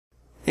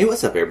Hey,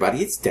 what's up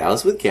everybody, it's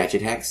Dallas with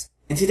Gadget Hacks,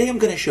 and today I'm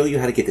going to show you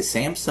how to get the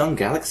Samsung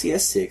Galaxy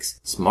S6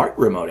 Smart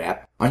Remote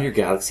app on your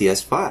Galaxy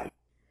S5.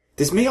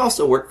 This may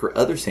also work for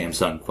other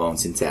Samsung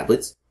phones and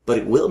tablets, but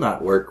it will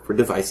not work for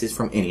devices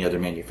from any other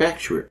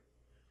manufacturer.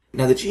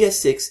 Now the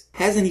GS6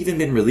 hasn't even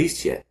been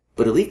released yet,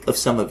 but a leak of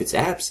some of its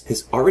apps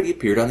has already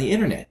appeared on the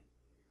internet.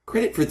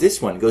 Credit for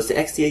this one goes to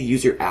XDA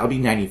user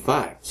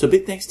Albie95, so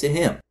big thanks to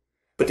him.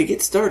 But to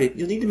get started,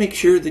 you'll need to make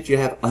sure that you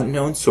have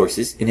unknown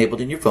sources enabled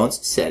in your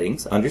phone's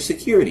settings under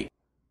security.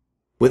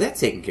 With that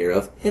taken care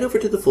of, head over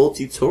to the full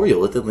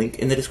tutorial at the link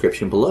in the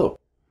description below.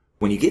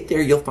 When you get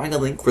there, you'll find a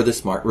link for the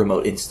Smart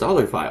Remote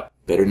installer file,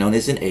 better known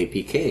as an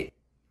APK.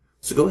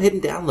 So go ahead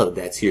and download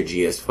that to your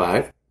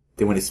GS5,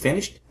 then when it's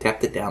finished,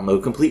 tap the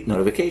Download Complete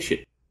notification.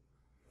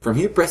 From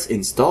here, press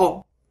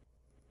Install,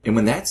 and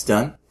when that's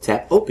done,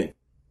 tap Open.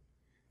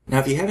 Now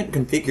if you haven't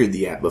configured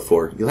the app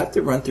before, you'll have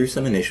to run through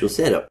some initial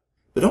setup.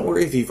 But don't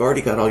worry if you've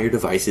already got all your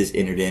devices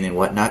entered in and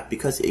whatnot,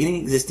 because any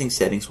existing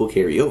settings will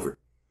carry over.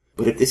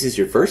 But if this is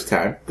your first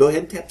time, go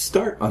ahead and tap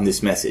Start on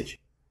this message.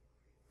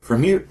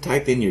 From here,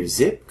 type in your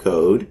zip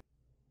code,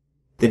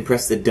 then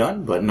press the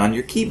Done button on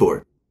your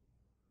keyboard.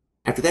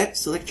 After that,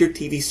 select your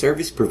TV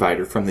service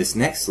provider from this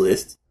next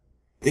list.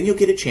 Then you'll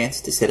get a chance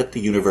to set up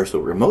the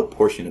universal remote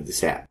portion of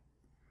this app.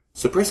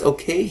 So press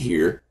OK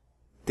here,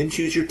 then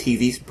choose your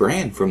TV's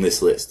brand from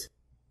this list.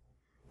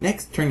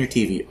 Next, turn your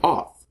TV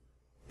off.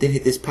 Then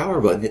hit this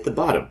power button at the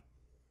bottom.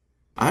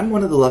 I'm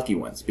one of the lucky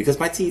ones because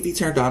my TV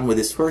turned on with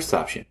this first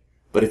option,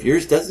 but if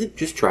yours doesn't,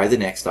 just try the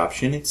next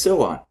option and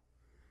so on.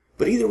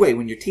 But either way,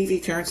 when your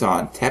TV turns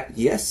on, tap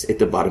Yes at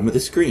the bottom of the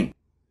screen.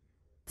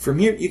 From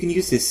here, you can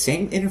use this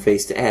same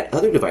interface to add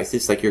other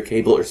devices like your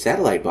cable or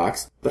satellite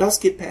box, but I'll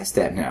skip past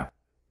that now.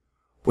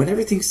 When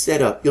everything's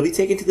set up, you'll be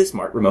taken to the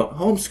Smart Remote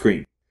home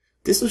screen.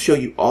 This will show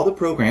you all the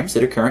programs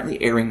that are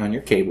currently airing on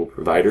your cable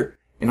provider,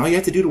 and all you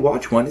have to do to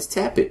watch one is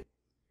tap it.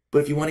 But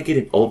if you want to get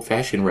an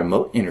old-fashioned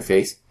remote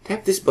interface,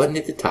 tap this button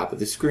at the top of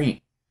the screen.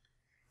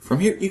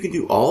 From here, you can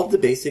do all of the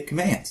basic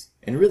commands,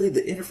 and really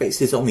the interface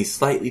has only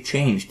slightly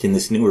changed in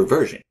this newer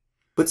version.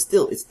 But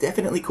still, it's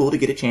definitely cool to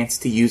get a chance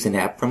to use an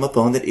app from a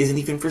phone that isn't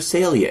even for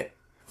sale yet.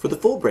 For the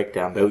full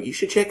breakdown though, you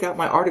should check out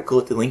my article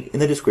at the link in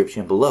the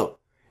description below.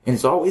 And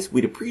as always,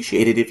 we'd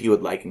appreciate it if you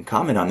would like and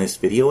comment on this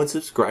video and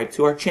subscribe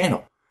to our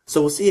channel.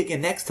 So we'll see you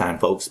again next time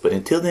folks, but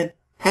until then,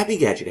 happy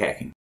gadget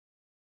hacking!